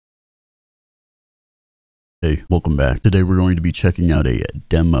Hey, welcome back. Today we're going to be checking out a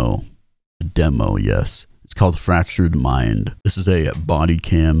demo. Yes. It's called Fractured Mind. This is a body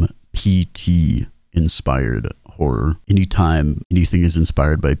cam PT inspired horror. Anytime anything is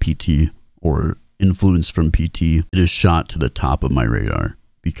inspired by PT or influenced from PT, it is shot to the top of my radar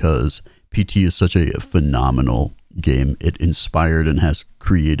because PT is such a phenomenal game. It inspired and has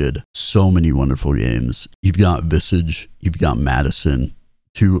created so many wonderful games. You've got Visage, you've got Madison,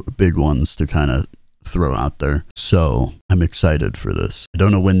 two big ones to kind of throw out there. So I'm excited for this. I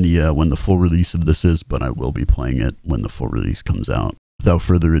don't know when the full release of this is, but I will be playing it when the full release comes out. Without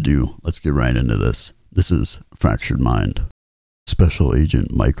further ado, let's get right into this. This is Fractured Mind. Special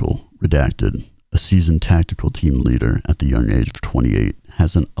Agent Michael, redacted, a seasoned tactical team leader at the young age of 28,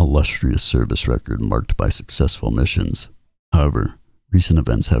 has an illustrious service record marked by successful missions. However, recent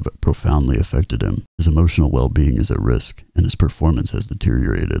events have profoundly affected him. His emotional well-being is at risk, and his performance has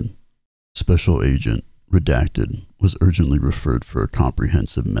deteriorated. Special Agent, redacted, was urgently referred for a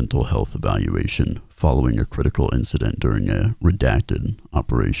comprehensive mental health evaluation following a critical incident during a redacted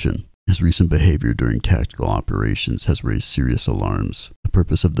operation. His recent behavior during tactical operations has raised serious alarms. The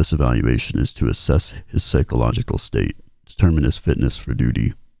purpose of this evaluation is to assess his psychological state, determine his fitness for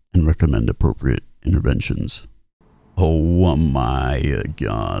duty, and recommend appropriate interventions. Oh my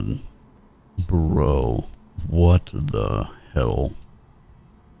god. Bro, what the hell?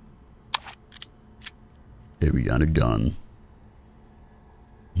 Okay, we got a gun.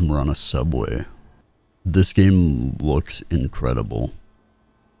 We're on a subway. This game looks incredible.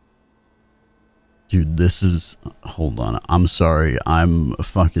 Dude, this is... Hold on. I'm sorry. I'm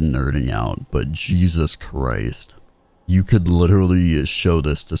fucking nerding out, but Jesus Christ. You could literally show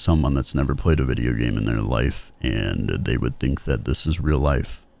this to someone that's never played a video game in their life, and they would think that this is real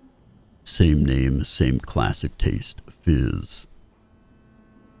life. Same name, same classic taste. Fizz.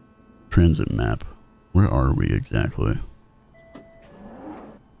 Transit map. Where are we exactly?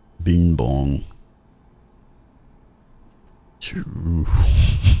 Bing bong. Dude.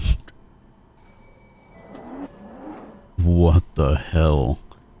 What the hell?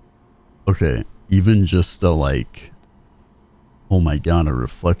 Okay, even just the like... Oh my god, a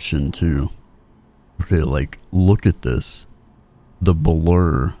reflection too. Okay, like, look at this. The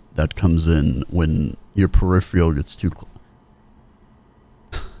blur that comes in when your peripheral gets too close.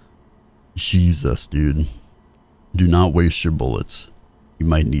 Jesus, dude. Do not waste your bullets. You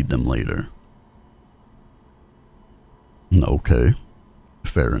might need them later. Okay.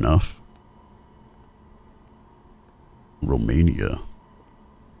 Fair enough. Romania.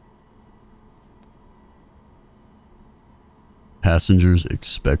 Passengers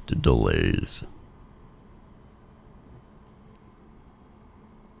expect delays.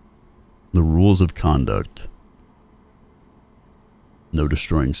 The rules of conduct. No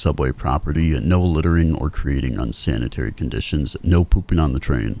destroying subway property, no littering or creating unsanitary conditions, no pooping on the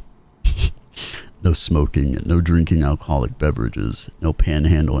train. No smoking, no drinking alcoholic beverages, no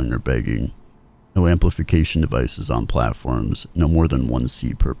panhandling or begging. No amplification devices on platforms, no more than one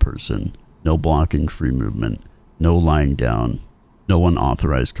seat per person, no blocking free movement, no lying down, no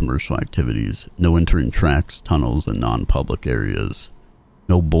unauthorized commercial activities, no entering tracks, tunnels, and non-public areas,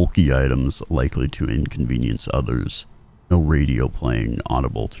 no bulky items likely to inconvenience others, no radio playing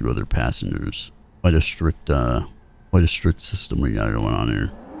audible to other passengers. Quite a strict system we got going on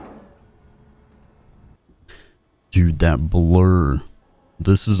here. Dude, that blur.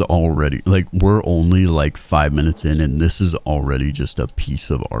 This is already, like, we're only like 5 minutes in and this is already just a piece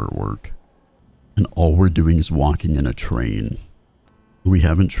of artwork. And all we're doing is walking in a train. We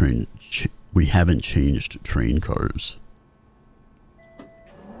haven't changed train cars.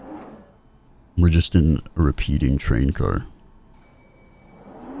 We're just in a repeating train car.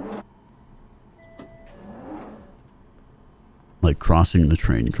 Like, crossing the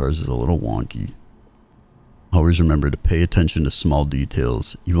train cars is a little wonky. Always remember to pay attention to small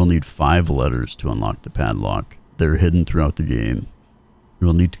details. You will need 5 letters to unlock the padlock. They're hidden throughout the game. You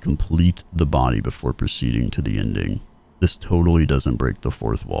will need to complete the body before proceeding to the ending. This totally doesn't break the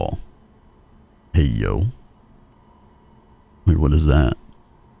 4th wall. Hey, yo. Wait, what is that?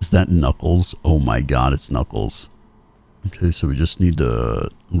 Is that Knuckles? Oh my god, it's Knuckles. Okay, so we just need to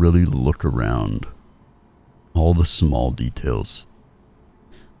really look around. All the small details.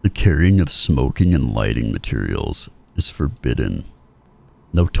 The carrying of smoking and lighting materials is forbidden.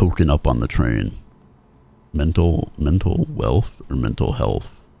 No token up on the train. Mental wealth or mental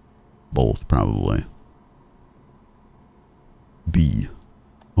health? Both, probably. B.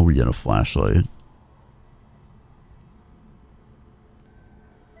 Oh, we got a flashlight.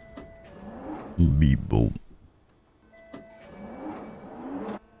 Beep boop.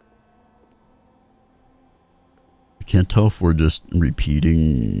 Can't tell if we're just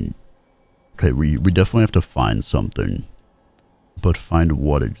repeating. Okay, we definitely have to find something. But find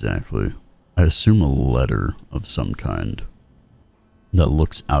what exactly? I assume a letter of some kind that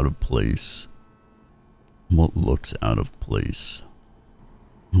looks out of place. What looks out of place?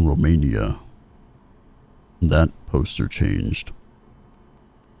 Romania. That poster changed.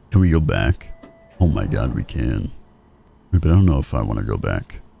 Can we go back? Oh my god, we can. But I don't know if I want to go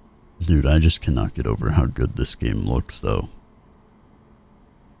back. Dude, I just cannot get over how good this game looks, though.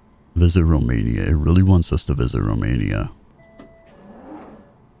 Visit Romania. It really wants us to visit Romania.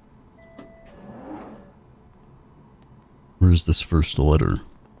 Where's this first letter?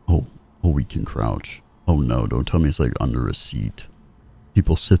 Oh, we can crouch. Oh no, don't tell me it's like under a seat.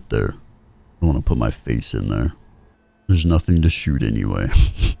 People sit there. I want to put my face in there. There's nothing to shoot anyway.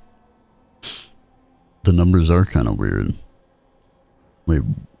 The numbers are kind of weird. Wait.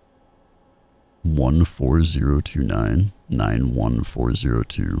 14029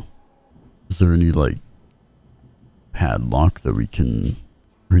 91402. Is there any like padlock that we can,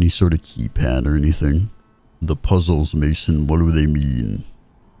 or any sort of keypad or anything? The puzzles, Mason, what do they mean?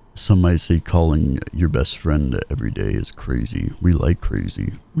 Some might say calling your best friend every day is crazy. We like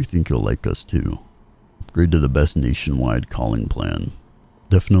crazy. We think you'll like us too. Upgrade to the best nationwide calling plan.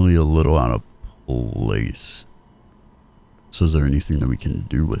 Definitely a little out of place. So is there anything that we can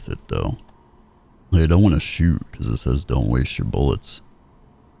do with it though? I don't want to shoot because it says don't waste your bullets.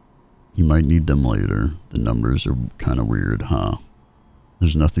 You might need them later. The numbers are kind of weird, huh?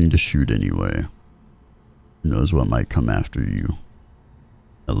 There's nothing to shoot anyway. Who knows what might come after you?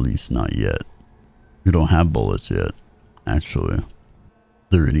 At least not yet. We don't have bullets yet, actually. Are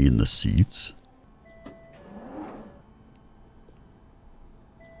there any in the seats?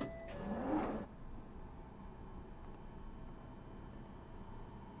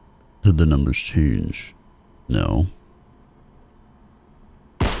 Did the numbers change? No.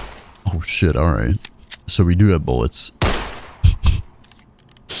 Oh shit, alright. So we do have bullets. I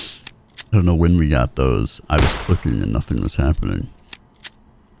don't know when we got those. I was clicking and nothing was happening.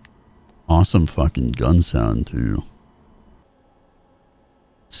 Awesome fucking gun sound too.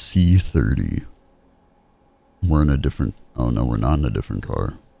 C30. We're in a different... Oh no, we're not in a different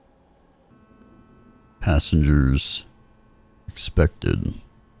car. Passengers expected.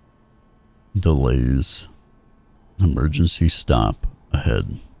 Delays. Emergency stop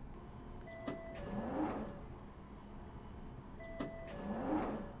ahead.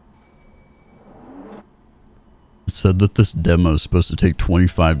 It said that this demo is supposed to take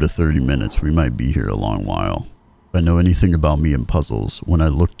 25 to 30 minutes. We might be here a long while. If I know anything about me and puzzles, when I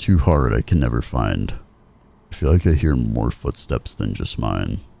look too hard, I can never find. I feel like I hear more footsteps than just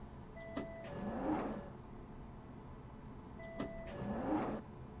mine.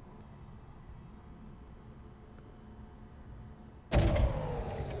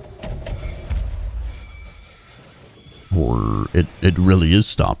 Or it really is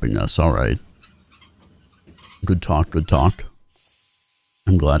stopping us, alright. Good talk, good talk.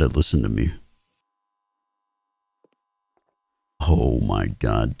 I'm glad it listened to me. Oh my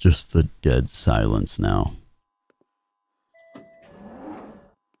god, just the dead silence now.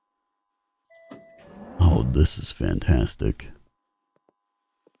 Oh, this is fantastic.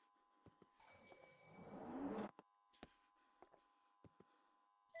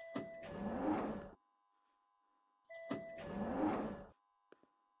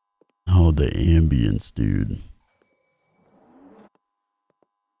 Oh, the ambience, dude.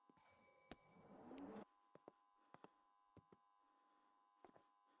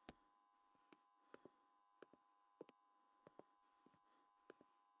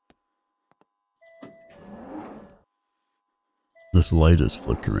 This light is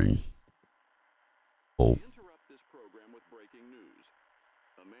flickering. Oh. Interrupt this program with breaking news.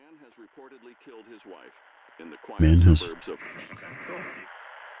 A man has reportedly killed his wife in the quiet suburbs of...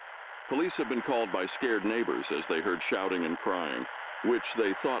 Police have been called by scared neighbors as they heard shouting and crying, which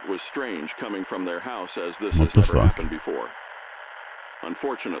they thought was strange coming from their house as this has never happened before.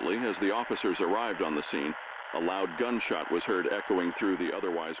 Unfortunately, as the officers arrived on the scene, a loud gunshot was heard echoing through the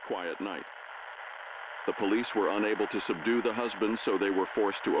otherwise quiet night. The police were unable to subdue the husband, so they were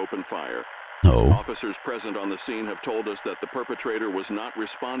forced to open fire. Oh. Officers present on the scene have told us that the perpetrator was not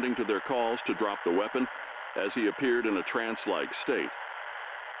responding to their calls to drop the weapon, as he appeared in a trance-like state.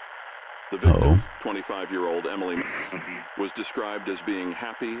 The victim, 25-year-old Emily, was described as being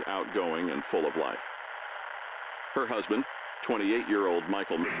happy, outgoing, and full of life. Her husband, 28-year-old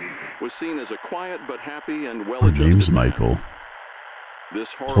Michael, was seen as a quiet but happy and well-adjusted Her name's man. Michael. This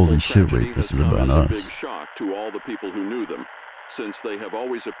horrible Holy shit, tragedy wait, this has is come about as a us. big shock to all the people who knew them, since they have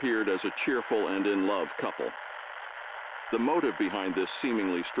always appeared as a cheerful and in-love couple. The motive behind this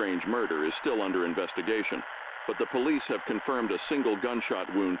seemingly strange murder is still under investigation, but the police have confirmed a single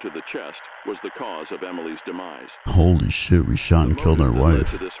gunshot wound to the chest was the cause of Emily's demise. Holy shit, we shot and killed our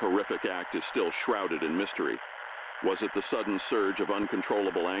wife. This horrific act is still shrouded in mystery. Was it the sudden surge of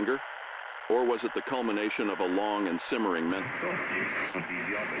uncontrollable anger? Or was it the culmination of a long and simmering mental...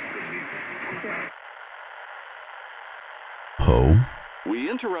 Oh?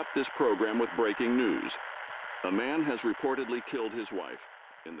 We interrupt this program with breaking news. A man has reportedly killed his wife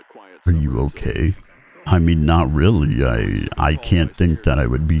in the quiet... Are you okay? I mean, not really. I can't think that I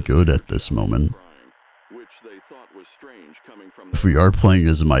would be good at this moment. If we are playing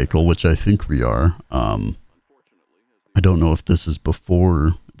as Michael, which I think we are, I don't know if this is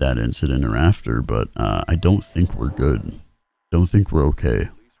before that incident or after, but I don't think we're good. Don't think we're okay.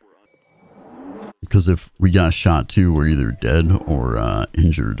 Because if we got shot too, we're either dead or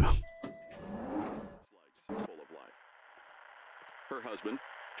injured. Her husband,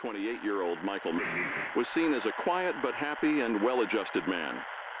 28-year-old Michael, was seen as a quiet but happy and well-adjusted man.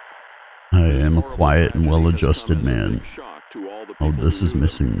 I am a quiet and well-adjusted man. Oh, this is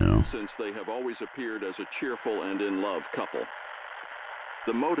missing now. Since they have always appeared as a cheerful and in-love couple.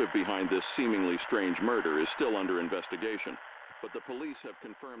 The motive behind this seemingly strange murder is still under investigation, but the police have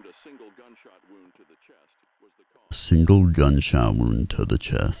confirmed a single gunshot wound to the chest was the cause. Single gunshot wound to the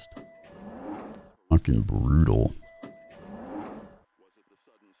chest. Fucking brutal. Was it the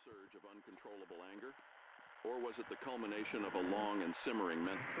sudden surge of uncontrollable anger? Or was it the culmination of a long and simmering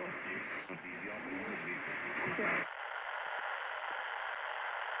mental...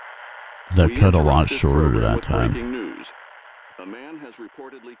 That cut a lot shorter that time. News. A man has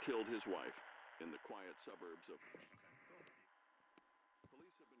reportedly killed his wife in the quiet suburbs of...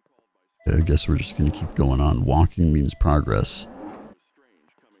 I guess we're just gonna keep going on. Walking means progress.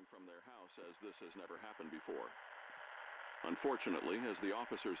 Strange coming from their house, as this has never happened before. Unfortunately, as the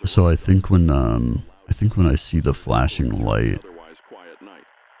officers... So I think when I see the flashing light,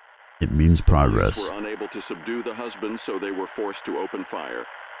 it means progress. Police were unable to subdue the husband, so they were forced to open fire.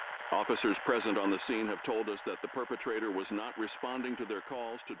 Officers present on the scene have told us that the perpetrator was not responding to their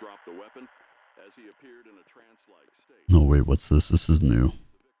calls to drop the weapon, as he appeared in a trance-like state. No, wait, what's this? This is new.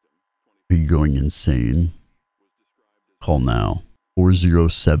 Are you going insane? Call now.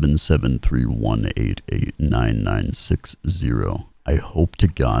 407-731-889960. I hope to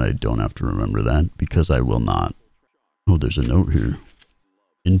God I don't have to remember that, because I will not. Oh, there's a note here.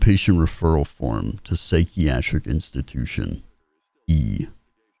 Inpatient referral form to psychiatric institution. E.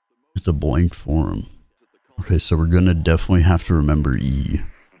 It's a blank form. Okay, so we're gonna definitely have to remember E.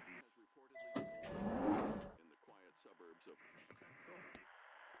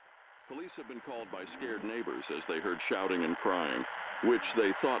 Police have been called by scared neighbors as they heard shouting and crying, which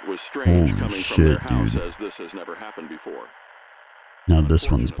they thought was strange coming from their house, as this has never happened before. Now this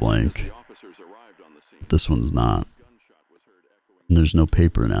one's blank. This one's not. And there's no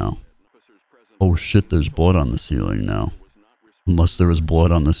paper now. Oh shit, there's blood on the ceiling now. Unless there was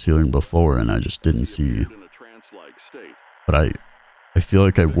blood on the ceiling before and I just didn't see. But I feel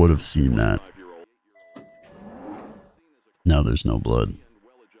like I would have seen that. Now there's no blood.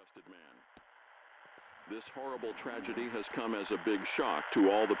 This horrible tragedy has come as a big shock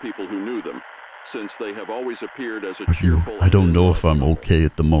to all the people who knew them, since they have always appeared as a cheerful... I don't know if I'm okay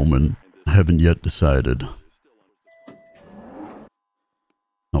at the moment. I haven't yet decided.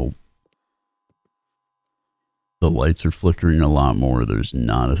 No. The lights are flickering a lot more. There's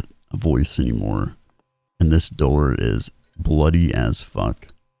not a voice anymore. And this door is bloody as fuck.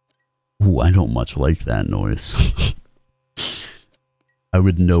 Ooh, I don't much like that noise. I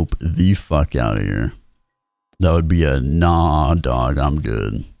would nope the fuck out of here. That would be a nah, dog, I'm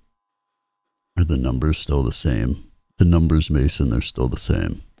good. Are the numbers still the same? The numbers, Mason, they're still the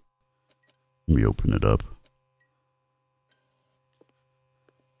same. Let me open it up.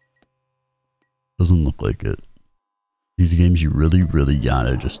 Doesn't look like it. These games, you really, really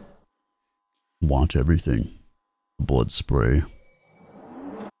gotta just watch everything. Blood spray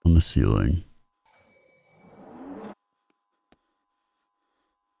on the ceiling.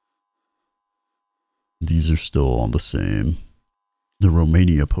 These are still all the same. The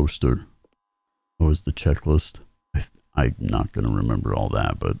Romania poster. What was the checklist? I'm not going to remember all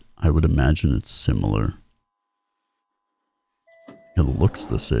that, but I would imagine it's similar. It looks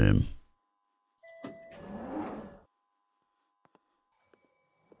the same.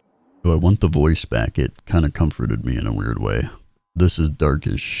 Do I want the voice back? It kind of comforted me in a weird way. This is dark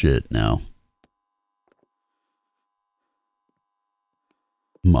as shit now.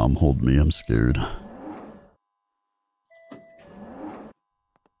 Mom, hold me, I'm scared.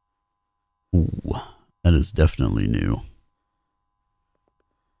 Ooh, that is definitely new.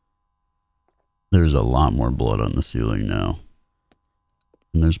 There's a lot more blood on the ceiling now.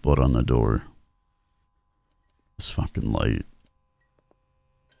 And there's blood on the door. This fucking light.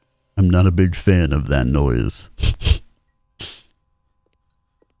 I'm not a big fan of that noise.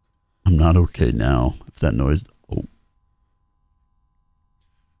 I'm not okay now. If that noise... Oh.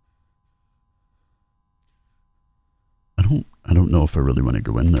 I don't know if I really want to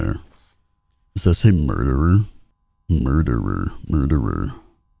go in there. Does that say murderer? Murderer. Murderer.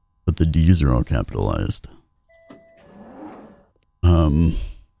 But the D's are all capitalized.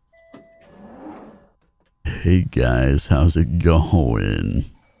 Hey guys, how's it going?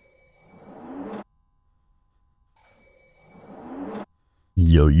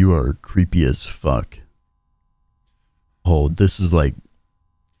 Yo, you are creepy as fuck. Oh, this is like...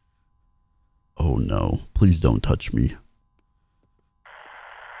 Oh no, please don't touch me.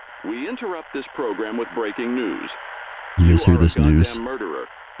 We interrupt this program with breaking news. You guys hear this news? Murderer.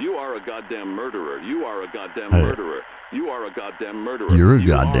 You are a goddamn murderer. You are a goddamn murderer. You are a goddamn murderer. You're a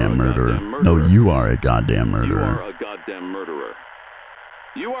goddamn murderer. No, you are a goddamn murderer. You are a goddamn murderer.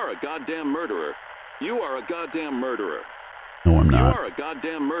 You are a goddamn murderer. You are a goddamn murderer. No, I'm not. You are a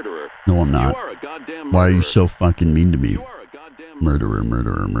goddamn murderer. No, I'm not. You are a goddamn murderer. Why are you so fucking mean to me? You are a goddamn murderer,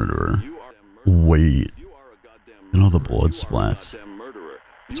 murderer, murderer. Wait. And all the blood splats.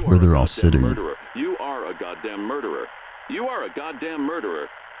 It's where they're all sitting. You are a goddamn murderer. You are a goddamn murderer.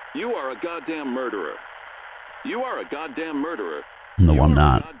 You are a goddamn murderer. You are a goddamn murderer. No, I'm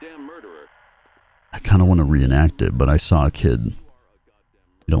not. I kind of want to reenact it, but I saw a kid. You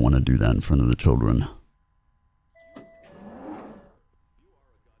don't want to do that in front of the children.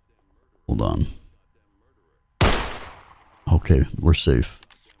 Hold on. Okay, we're safe.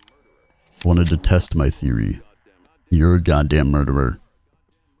 I wanted to test my theory. You're a goddamn murderer.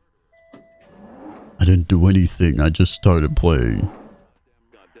 I didn't do anything. I just started playing.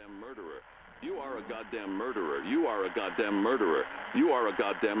 Goddamn murderer. You are a goddamn murderer. You are a goddamn murderer. You are a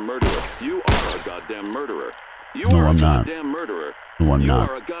goddamn murderer. You are a goddamn murderer. You no, are I'm a not. Goddamn murderer. No, I'm not.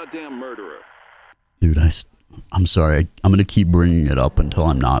 You are a goddamn murderer. Dude, I'm sorry. I'm gonna keep bringing it up until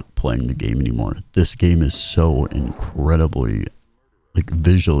I'm not playing the game anymore. This game is so incredibly, like,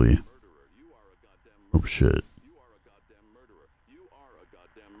 visually. Oh shit.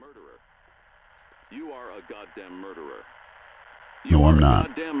 No, I'm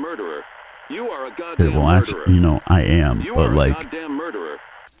not. You are a goddamn Okay, well, actually, you know, I am, but like, what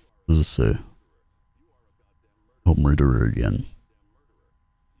does it say? Oh, murderer again.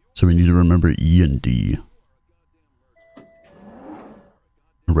 So we need to remember E and D.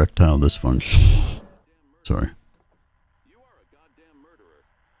 Erectile dysfunction. Sorry.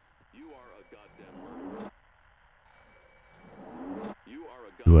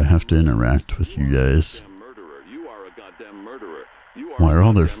 Do I have to interact with you guys? Why are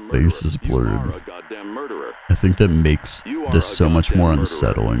all their faces blurred? I think that makes this so much more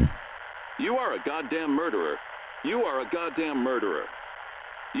unsettling. You are a goddamn murderer. You are a goddamn murderer.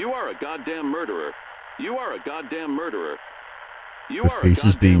 You are a goddamn murderer. You are a goddamn murderer. The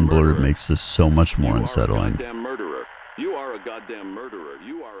faces being blurred makes this so much more unsettling. You are a goddamn murderer. You are a goddamn murderer.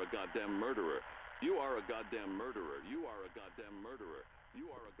 You are a goddamn murderer. You are a goddamn murderer. You are a goddamn murderer.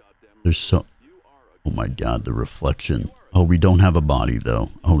 There's so... Oh my god, the reflection. Oh, we don't have a body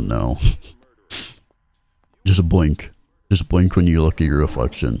though. Oh no. Just blink. Just blink when you look at your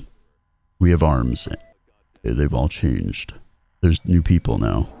reflection. We have arms. They've all changed. There's new people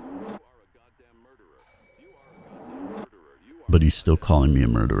now. But he's still calling me a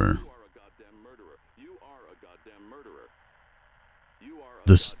murderer.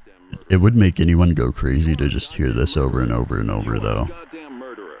 This... It would make anyone go crazy to just hear this over and over and over though.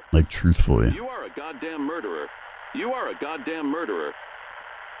 Like, truthfully. You are a goddamn murderer. You are a goddamn murderer.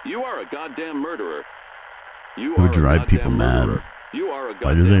 You are a goddamn murderer. It would drive people mad.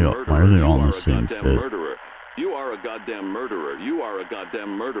 Why are they all in the same fit? You are a goddamn murderer. You are a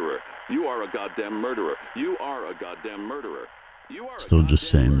goddamn murderer. You are a goddamn murderer. You are a goddamn murderer. Still just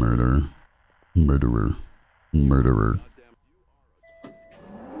saying murderer. Murderer. Murderer.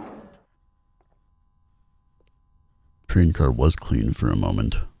 Train car was clean for a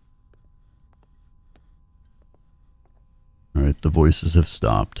moment. Alright, the voices have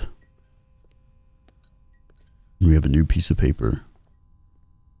stopped. We have a new piece of paper.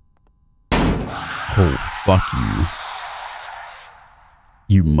 Oh, fuck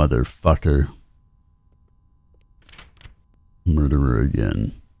you. You motherfucker. Murderer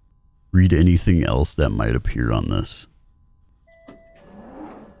again. Read anything else that might appear on this.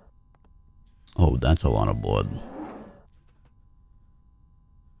 Oh, that's a lot of blood.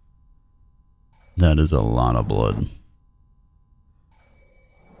 That is a lot of blood.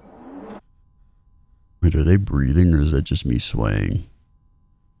 Wait, are they breathing or is that just me swaying?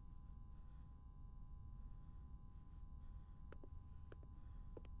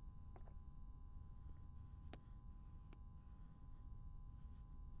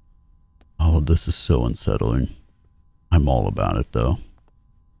 Oh, this is so unsettling. I'm all about it though.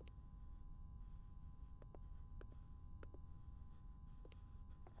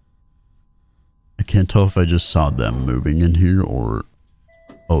 I can't tell if I just saw them moving in here or...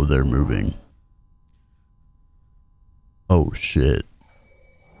 Oh, they're moving. Oh, shit.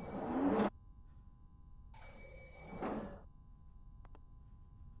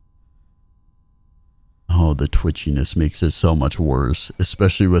 Oh, the twitchiness makes it so much worse,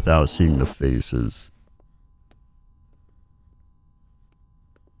 especially without seeing the faces.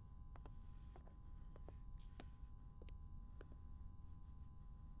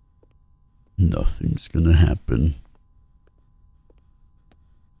 Nothing's gonna happen.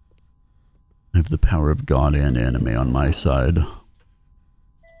 I have the power of God and anime on my side.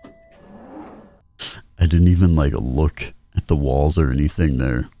 I didn't even like look at the walls or anything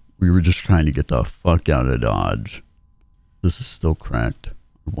there. We were just trying to get the fuck out of Dodge. This is still cracked.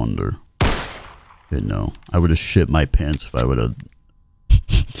 I wonder. Okay, no. I would have shit my pants if I would have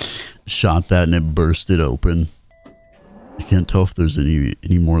shot that and it bursted open. I can't tell if there's any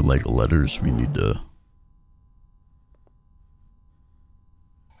more like letters we need to...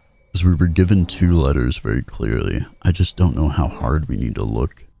 Because we were given 2 letters very clearly. I just don't know how hard we need to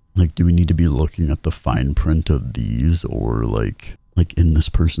look. Like, do we need to be looking at the fine print of these or like in this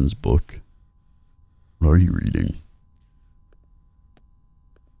person's book? What are you reading?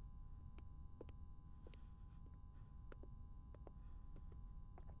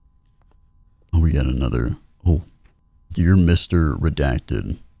 Oh, we got another. Oh, dear Mr.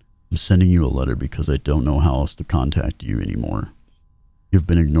 Redacted, I'm sending you a letter because I don't know how else to contact you anymore. You've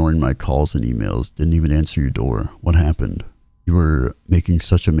been ignoring my calls and emails, didn't even answer your door. What happened? You were making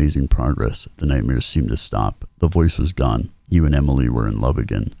such amazing progress. The nightmares seemed to stop. The voice was gone. You and Emily were in love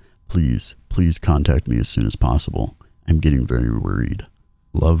again. Please, please contact me as soon as possible. I'm getting very worried.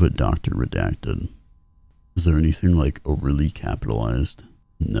 Love it, Dr. Redacted. Is there anything like overly capitalized?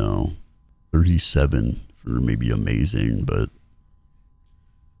 No. 37 for maybe amazing, but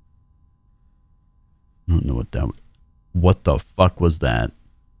I don't know what that... What the fuck was that?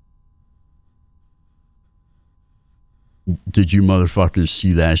 Did you motherfuckers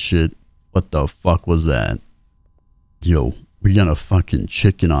see that shit? What the fuck was that? Yo, we got a fucking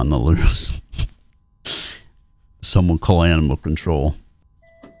chicken on the loose. Someone call animal control.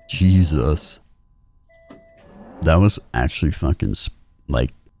 Jesus. That was actually fucking,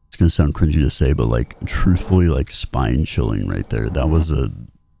 like, it's gonna sound cringy to say, but like, truthfully, like, spine chilling right there. That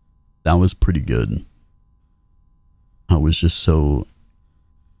was pretty good. I was just so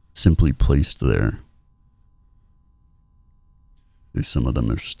simply placed there. At least some of them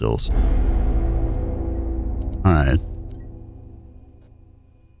are still. Alright.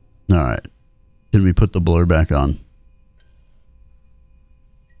 Alright. Can we put the blur back on?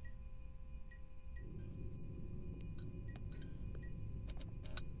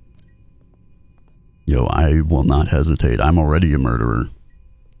 Yo, I will not hesitate. I'm already a murderer.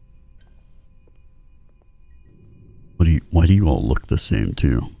 Why do you all look the same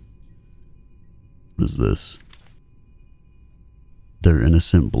too? What is this? Their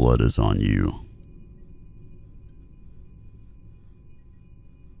innocent blood is on you.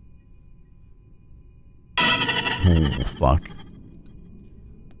 Oh, fuck.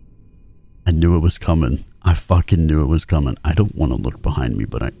 I knew it was coming. I fucking knew it was coming. I don't want to look behind me,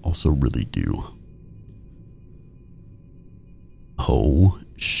 but I also really do. Oh,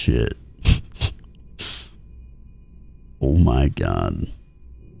 shit. Oh my god.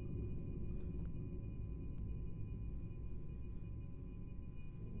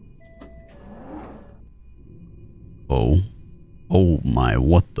 Oh. Oh my,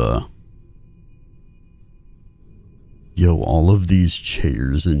 what the? Yo, all of these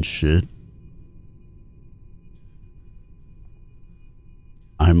chairs and shit.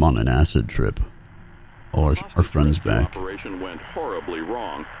 I'm on an acid trip. Oh, our friend's back. Operation went horribly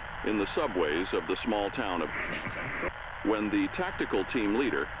wrong in the subways of the small town of... When the tactical team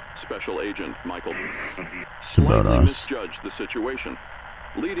leader, Special Agent Michael, slightly misjudged the situation,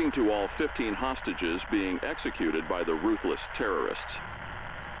 leading to all 15 hostages being executed by the ruthless terrorists.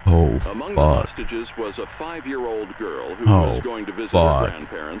 Oh, Among the hostages was a 5-year-old girl who was going to visit her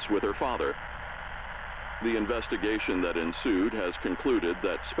grandparents with her father. The investigation that ensued has concluded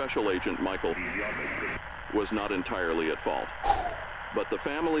that Special Agent Michael was not entirely at fault, but the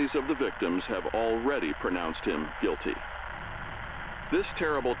families of the victims have already pronounced him guilty. This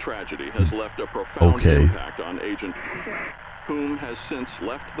terrible tragedy has left a profound impact on Agent, whom has since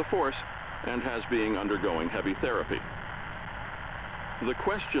left the force and has been undergoing heavy therapy. The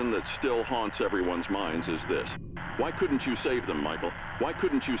question that still haunts everyone's minds is this: why couldn't you save them, Michael? Why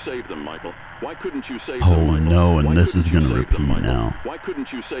couldn't you save them, Michael? Why couldn't you save them, Michael? Oh no, and this is gonna repeat now. Why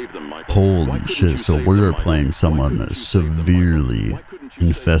couldn't you save them, Michael? Holy shit, so we're playing someone severely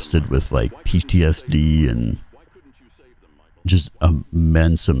infested with like PTSD and just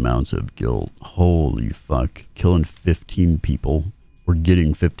immense amounts of guilt. Holy fuck. Killing 15 people, or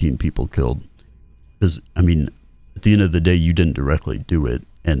getting 15 people killed. Because, I mean, at the end of the day, you didn't directly do it,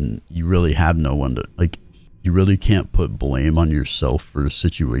 and you really have no one to, like, you really can't put blame on yourself for a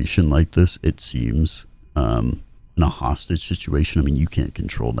situation like this, it seems. In a hostage situation, I mean, you can't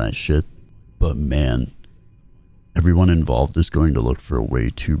control that shit. But man, everyone involved is going to look for a way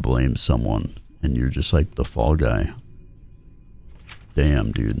to blame someone, and you're just like the fall guy.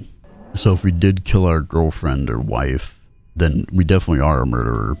 Damn, dude. So if we did kill our girlfriend or wife, then we definitely are a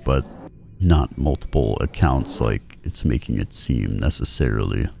murderer, but not multiple accounts like it's making it seem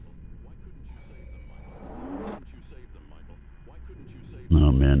necessarily.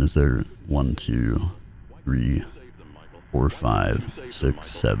 Oh man, is there 1, 2, 3, 4, 5, 6,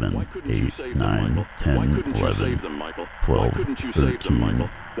 7, 8, 9, 10, 11, 12, 13,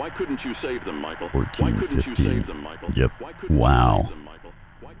 14, 15. Yep. Wow.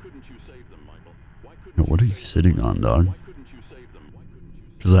 Now, what are you sitting on, dog?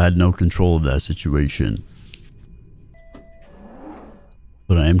 Because I had no control of that situation.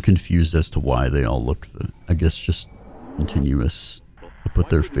 But I am confused as to why they all look, I guess, just continuous. To put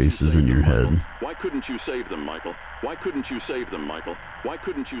their faces in your head. Why couldn't you save them, Michael? Why couldn't you save them, Michael? Why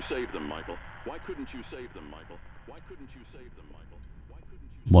couldn't you save them, Michael? Why couldn't you save them, Michael? Why couldn't you save them, Michael? Why couldn't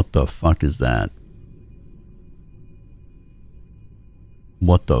you? What the fuck is that?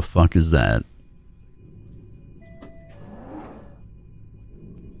 What the fuck is that?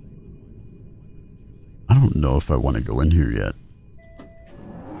 I don't know if I want to go in here yet.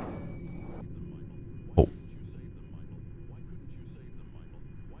 Oh.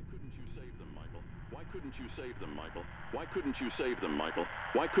 Why couldn't you save them, Michael? Why couldn't you save them, Michael?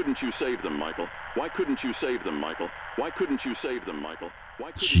 Why couldn't you save them, Michael? Why couldn't you save them, Michael? Why couldn't you save them, Michael?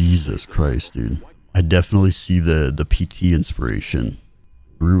 Jesus Christ, dude. I definitely see the PT inspiration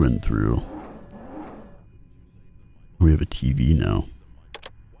through and through. We have a TV now.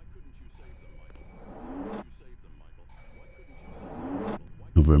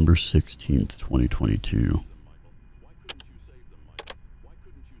 November 16th, 2022.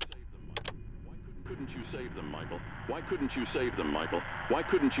 Why couldn't you save them, Michael? Why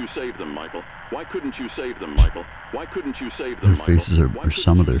couldn't you save them, Michael? Why couldn't you save them, Michael? Why couldn't you save them, Michael? Their faces are, or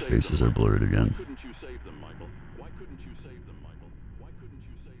some of their faces are blurred again. Why couldn't you save them, Michael? Why couldn't you save them, Michael? Why couldn't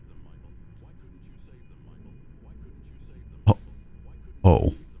you save them, Michael? Why couldn't you save them, Michael? Why couldn't you save them?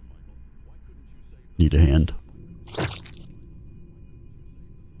 Oh. Need a hand.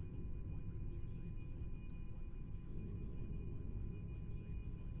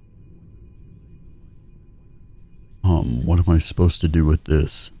 What am I supposed to do with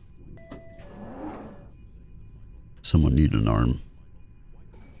this? Someone need an arm.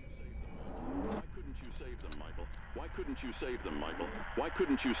 Why couldn't you save them, Michael? Why couldn't you save them, Michael? Why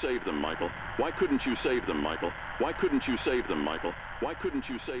couldn't you save them, Michael? Why couldn't you save them, Michael? Why couldn't you save them, Michael? Why couldn't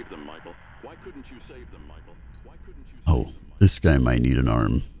you save them, Michael? Why couldn't you save them, Michael? Why couldn't you? Oh, this guy might need an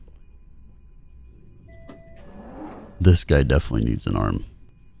arm. This guy definitely needs an arm.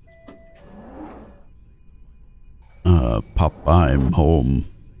 Papa, I'm home.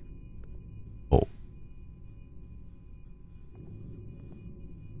 Oh.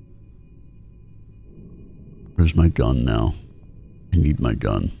 Where's my gun now? I need my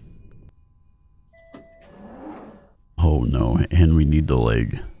gun. Oh no, and we need the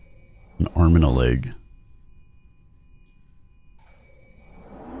leg. An arm and a leg.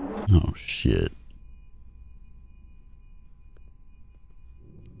 Oh shit.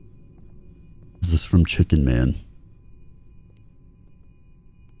 Is this from Chicken Man?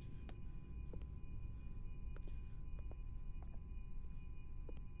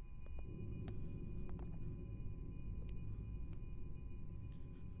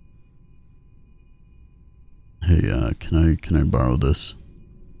 Hey, can I borrow this?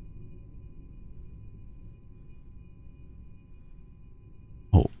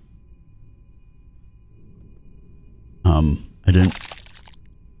 Oh. I didn't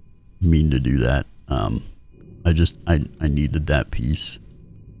mean to do that. I needed that piece.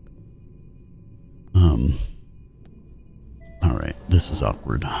 Alright, this is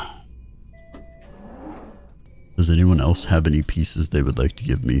awkward. Does anyone else have any pieces they would like to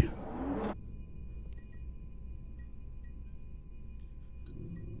give me?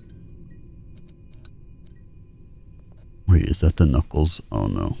 Wait, is that the knuckles? Oh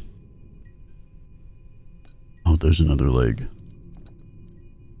no. Oh, there's another leg.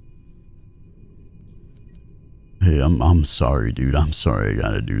 Hey, I'm sorry, dude. I'm sorry I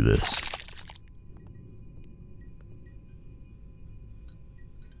gotta do this.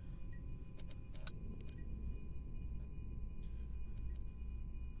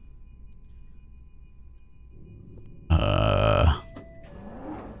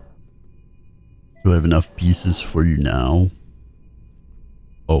 Do I have enough pieces for you now?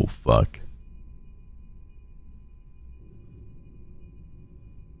 Oh, fuck.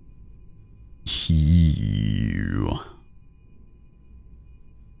 Ew.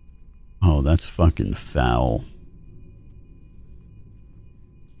 Oh, that's fucking foul.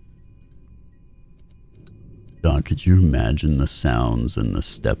 God, could you imagine the sounds and the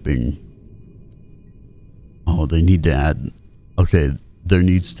stepping? Oh, they need to add... Okay, there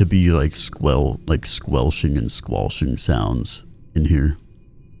needs to be like squelching and squelching sounds in here.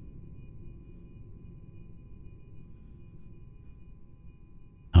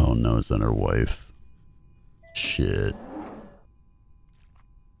 Oh no, is that our wife? Shit.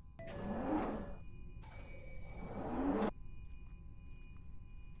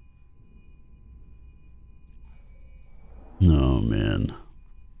 Oh man.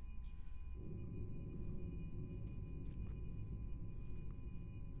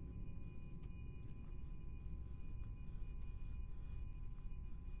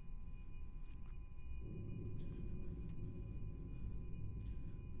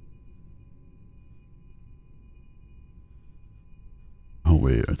 Oh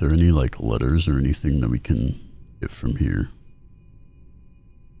wait, are there any like letters or anything that we can get from here?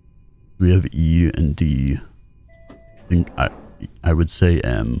 We have E and D. I think I would say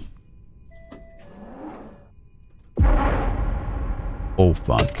M. Oh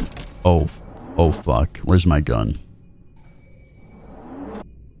fuck. Oh fuck. Where's my gun?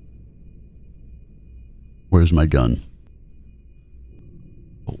 Where's my gun?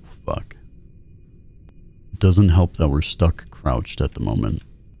 Oh fuck. It doesn't help that we're stuck crouched at the moment.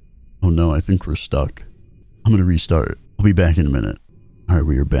 Oh no, I think we're stuck. I'm gonna restart. I'll be back in a minute. Alright,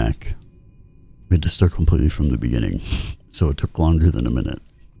 we are back. We had to start completely from the beginning, so it took longer than a minute.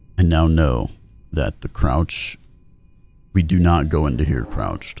 I now know that the crouch, we do not go into here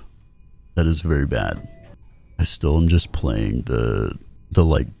crouched. That is very bad. I still am just playing the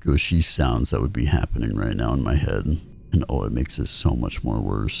like gushy sounds that would be happening right now in my head. And oh, it makes it so much more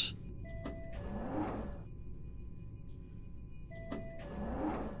worse.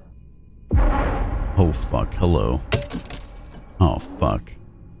 Oh fuck, hello. Oh fuck.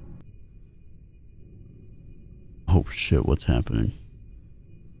 Oh shit, what's happening?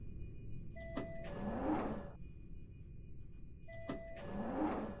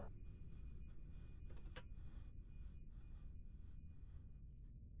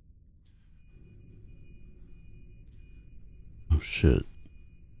 Oh shit.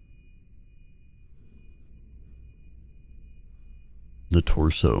 The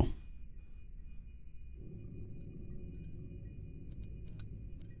torso.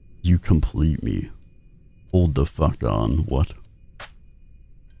 You complete me. Hold the fuck on. What?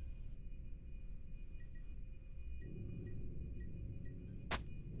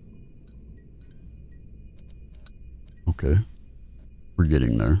 Okay. We're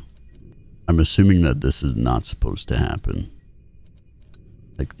getting there. I'm assuming that this is not supposed to happen.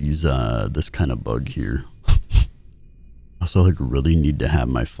 Like these, this kind of bug here. I also like really need to have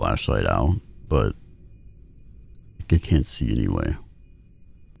my flashlight out, but I can't see anyway.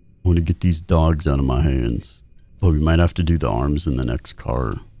 I want to get these dogs out of my hands. Oh, we might have to do the arms in the next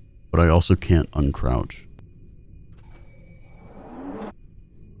car, but I also can't uncrouch.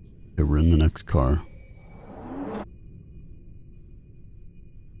 Okay, we're in the next car.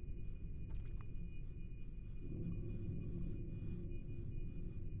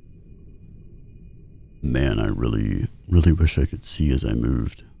 Man, I really wish I could see as I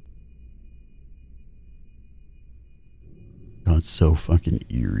moved. God, it's so fucking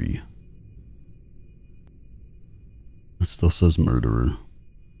eerie. It still says murderer.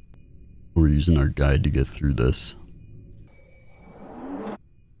 We're using our guide to get through this.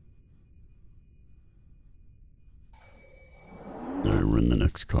 Alright, we're in the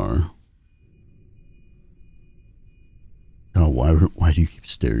next car. Oh, why do you keep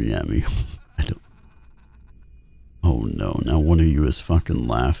staring at me? I don't... Oh no, now one of you is fucking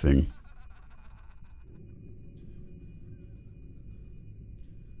laughing.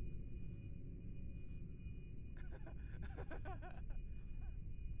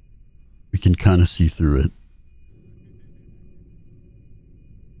 We can kind of see through it.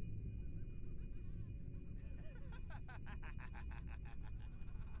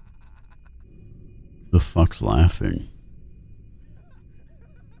 The fuck's laughing?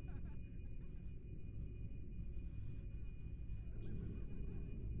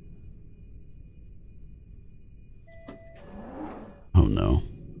 Oh no.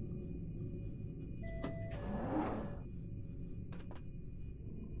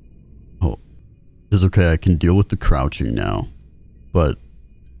 Oh, it's okay. I can deal with the crouching now, but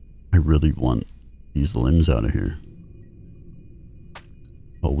I really want these limbs out of here.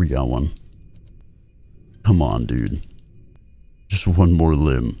 Oh, we got one. Come on, dude. Just one more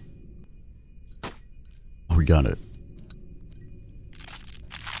limb. Oh, we got it.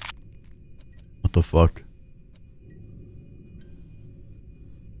 What the fuck?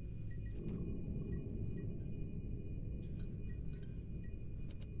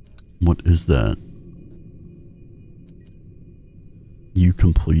 What is that? You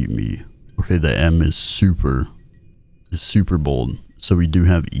complete me. Okay, the M is super bold. So we do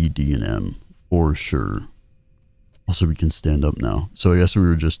have E, D, and M for sure. Also, we can stand up now. So I guess we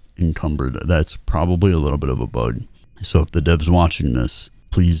were just encumbered. That's probably a little bit of a bug. So if the dev's watching this,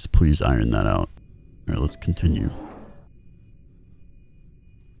 please iron that out. All right, let's continue.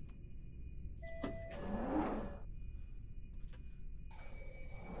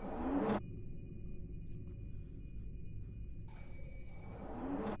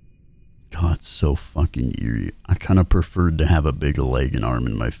 God, it's so fucking eerie. I kind of preferred to have a big leg and arm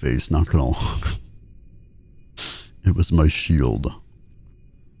in my face, not gonna lie. It was my shield.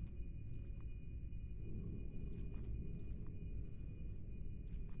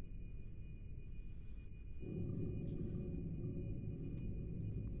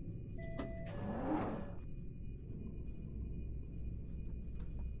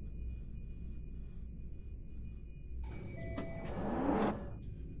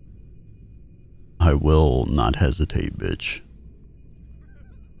 I will not hesitate, bitch.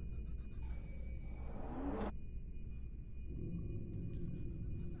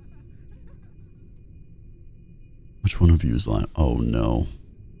 Which one of you is like, oh no.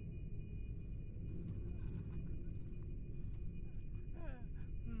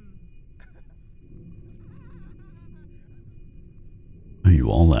 Are you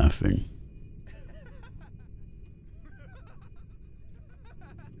all laughing?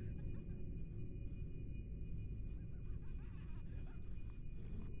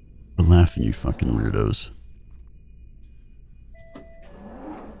 We're laughing, you fucking weirdos.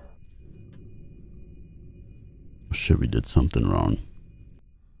 Oh, shit, we did something wrong.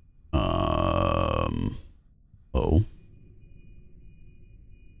 Oh.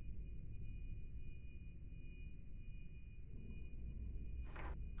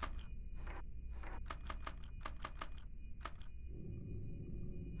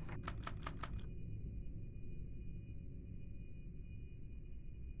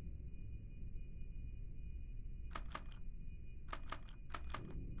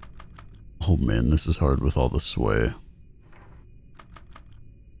 Oh man, this is hard with all the sway.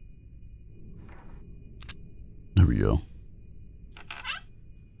 There we go.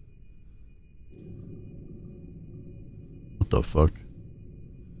 What the fuck?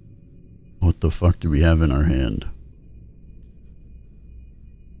 What the fuck do we have in our hand?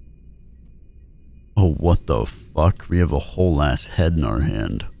 Oh, what the fuck? We have a whole ass head in our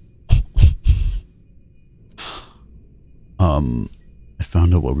hand. I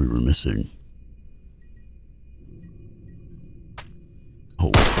found out what we were missing.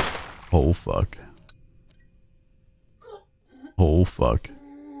 Oh. Oh, fuck. Oh, fuck.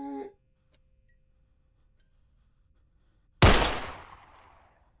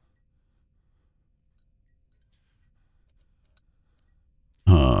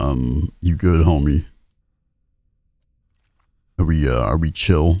 You good, homie? Are we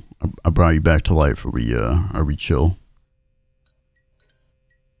chill? I brought you back to life. Are we chill?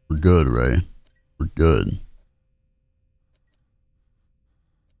 We're good, right? We're good.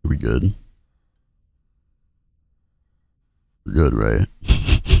 Are we good? We're good, right?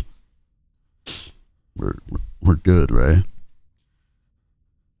 we're good, right?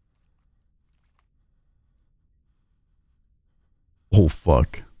 Oh,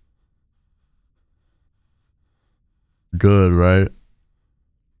 fuck. Good, right?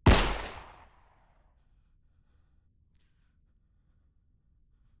 I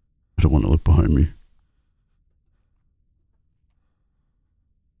don't want to look behind me.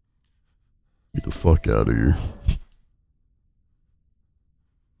 Get the fuck out of here.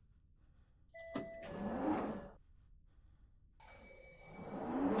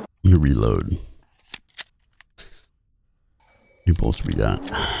 I'm gonna reload. How many bolts we got?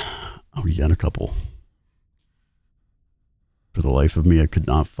 Oh, we got a couple. For the life of me, I could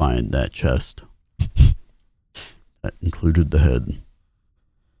not find that chest. That included the head.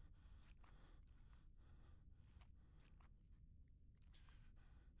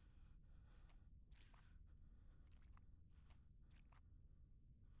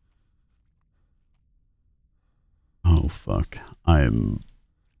 Oh, fuck. I'm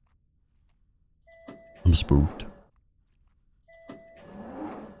spooked.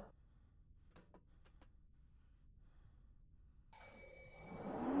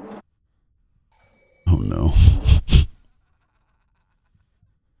 Oh, no.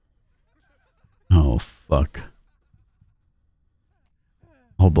 Oh, fuck.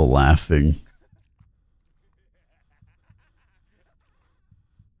 All the laughing.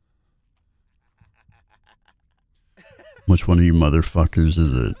 Which one of you motherfuckers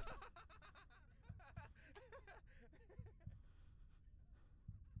is it?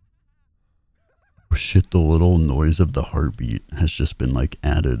 Oh, shit, the little noise of the heartbeat has just been, like,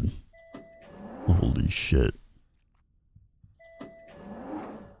 added. Holy shit. I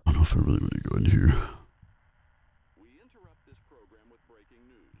don't know if I really want to go in here. We interrupt this program with breaking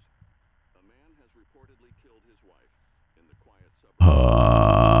news. A man has reportedly killed his wife in the quiet suburbs.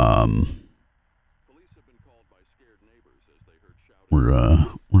 Police have been called by scared neighbors as they heard shouting.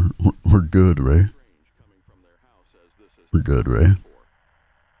 We're good, right? We're good, right?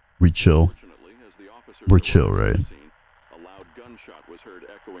 We chill. We're chill, right? A loud gunshot was heard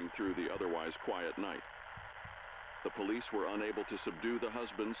echoing through the otherwise quiet night. The police were unable to subdue the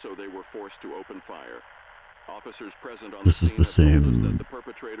husband, so they were forced to open fire. Officers present on This is the same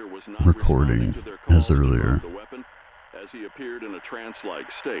recording as earlier. The weapon as he appeared in a trance-like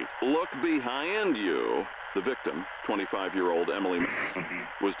state. Look behind you. The victim, 25-year-old Emily,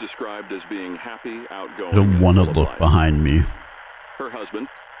 was described as being happy, outgoing, I don't want to look behind me. Her husband,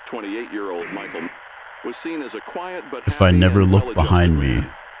 28-year-old Michael, was seen as a quiet but if I never look behind me,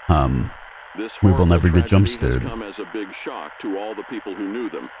 we will never get jump scared. This come as a big shock to all the people who knew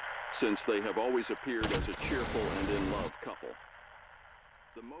them, since they have always appeared as a cheerful and in-love couple.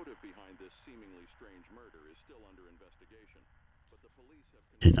 The motive behind this seemingly strange murder is still under investigation, but the police have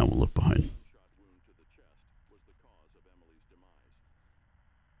Okay, now we'll look behind. gunshot wound to the chest was the cause of Emily's demise.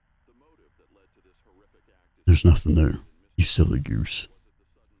 The motive that led to this horrific act is There's nothing there, you silly goose.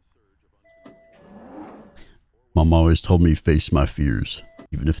 Mom always told me face my fears,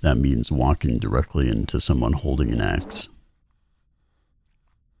 even if that means walking directly into someone holding an axe.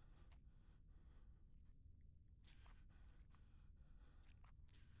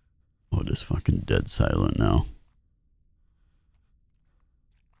 Oh, it is fucking dead silent now.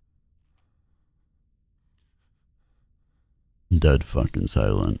 Dead fucking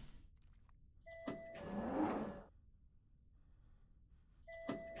silent.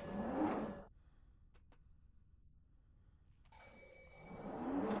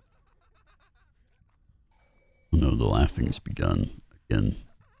 Oh no, the laughing's begun again.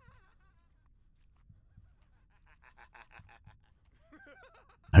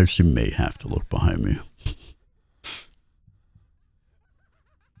 I actually may have to look behind me.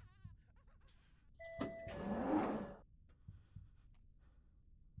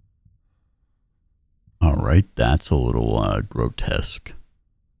 Alright, that's a little grotesque.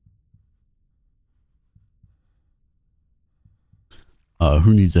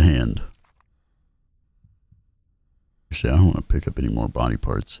 Who needs a hand? Actually, I don't want to pick up any more body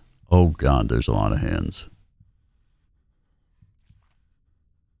parts. Oh god, there's a lot of hands.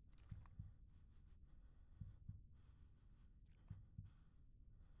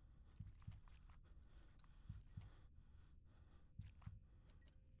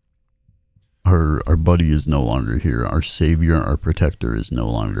 Our buddy is no longer here. Our savior, our protector is no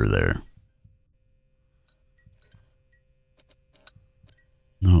longer there.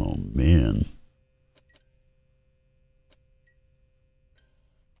 Oh, man.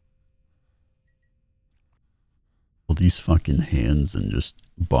 All these fucking hands and just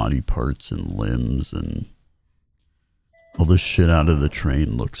body parts and limbs and all this shit out of the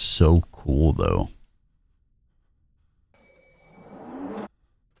train looks so cool, though.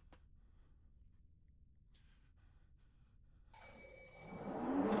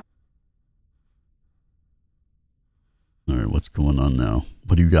 Alright, what's going on now?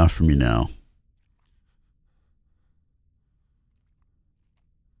 What do you got for me now?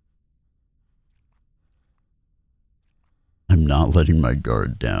 I'm not letting my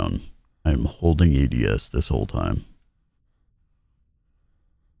guard down. I'm holding ADS this whole time.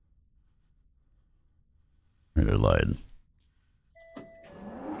 Right, I lied.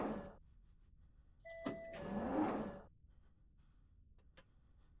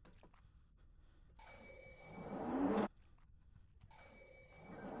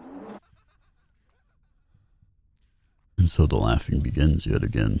 And so the laughing begins yet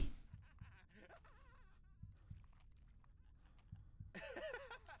again.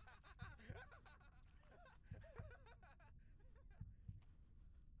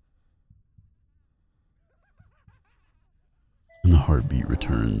 And the heartbeat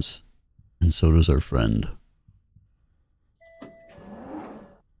returns. And so does our friend.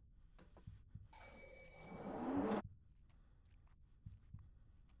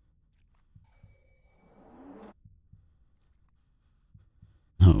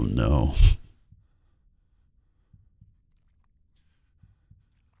 Oh no.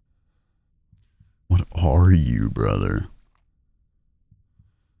 What are you, brother?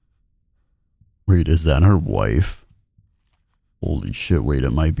 Wait, is that our wife? Holy shit, wait, it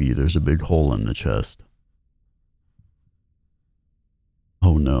might be. There's a big hole in the chest.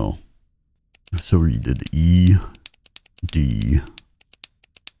 Oh no. So we did E, D.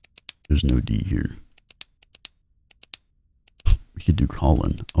 There's no D here. We could do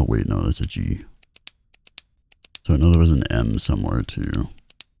Colin. Oh wait, no, that's a G. So I know there was an M somewhere too.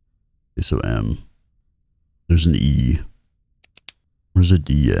 Okay, so M. There's an E. Where's a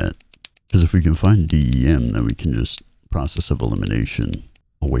D at? Because if we can find DEM, then we can just process of elimination.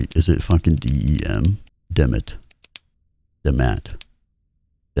 Oh wait, is it fucking DEM? Demit. Demat.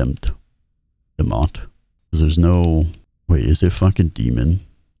 Demt. Demot. Because there's no... Wait, is it fucking demon?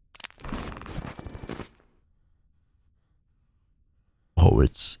 Oh,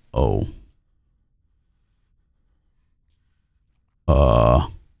 it's... Oh.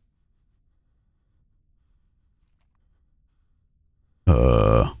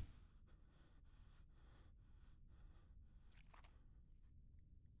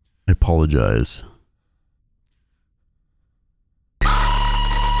 I apologize.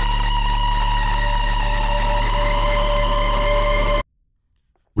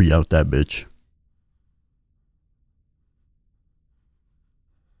 We out that bitch.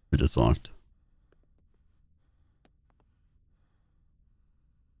 It is locked.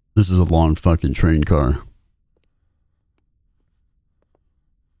 This is a long fucking train car.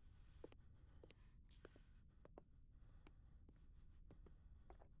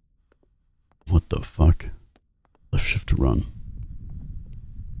 What the fuck? Left shift to run.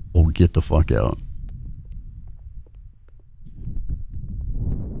 Oh, get the fuck out.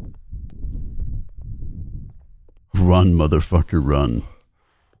 Run, motherfucker, run.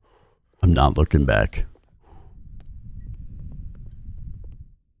 I'm not looking back.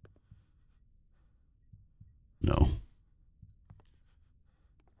 No.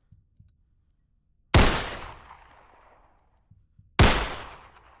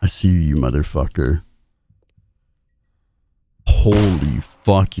 I see you, motherfucker. Holy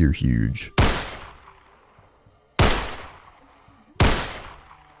fuck, you're huge.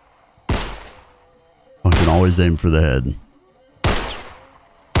 Fucking always aim for the head.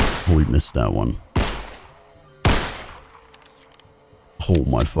 Oh, we missed that one. Oh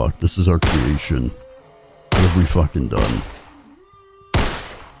my fuck, this is our creation. What have we fucking done?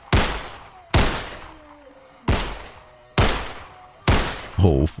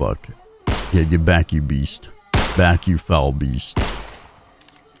 Oh fuck. Yeah, get back, you beast. Back, you foul beast.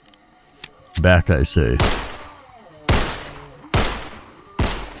 Back, I say.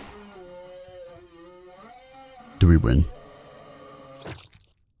 Do we win?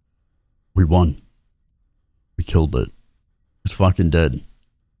 We won. We killed it. It's fucking dead.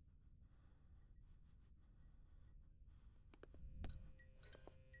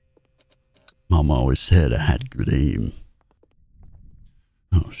 Mama always said I had good aim.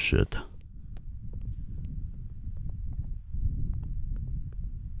 Oh shit.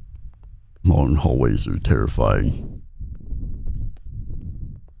 Long hallways are terrifying.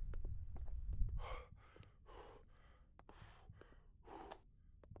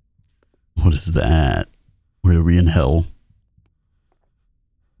 What is that? Wait, are we in hell?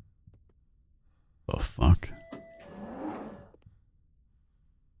 The fuck?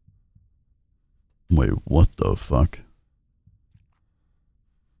 Wait, what the fuck?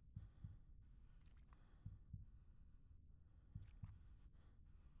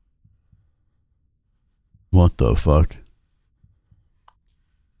 What the fuck?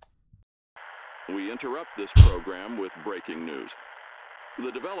 We interrupt this program with breaking news.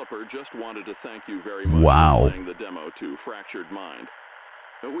 The developer just wanted to thank you very much for playing the demo to Fractured Mind.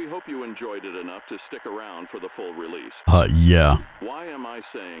 We hope you enjoyed it enough to stick around for the full release. Yeah. Why am I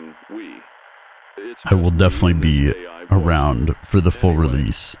saying we? I will definitely be around for the full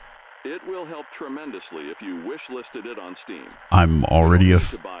release. It will help tremendously if you wish-listed it on Steam. I'm already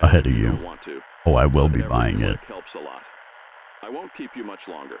ahead of you. Oh, I will be buying it. Helps a lot. I won't keep you much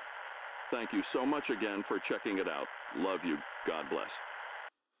longer. Thank you so much again for checking it out. Love you. God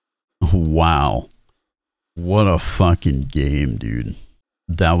bless. Wow. What a fucking game, dude.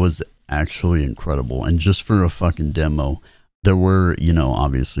 That was actually incredible. And just for a fucking demo, there were, you know,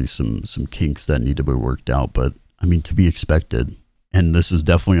 obviously some kinks that need to be worked out, but I mean, to be expected. And this is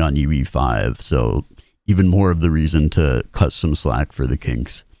definitely on UE5, so even more of the reason to cut some slack for the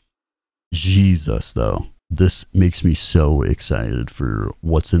kinks. Jesus, though. This makes me so excited for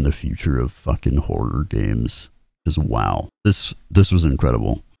what's in the future of fucking horror games. Because wow, this was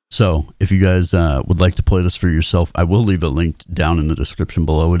incredible. So if you guys would like to play this for yourself, I will leave a link down in the description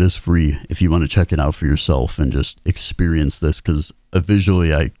below. It is free if you want to check it out for yourself and just experience this, because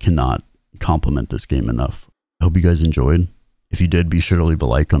visually I cannot compliment this game enough. I hope you guys enjoyed. If you did, be sure to leave a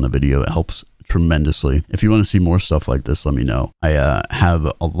like on the video. It helps tremendously. If you want to see more stuff like this, let me know. I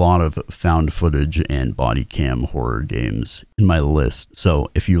have a lot of found footage and body cam horror games in my list. So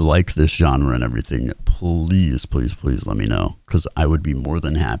if you like this genre and everything, please, please, please let me know, because I would be more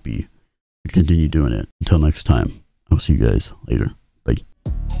than happy to continue doing it. Until next time, I'll see you guys later. Bye.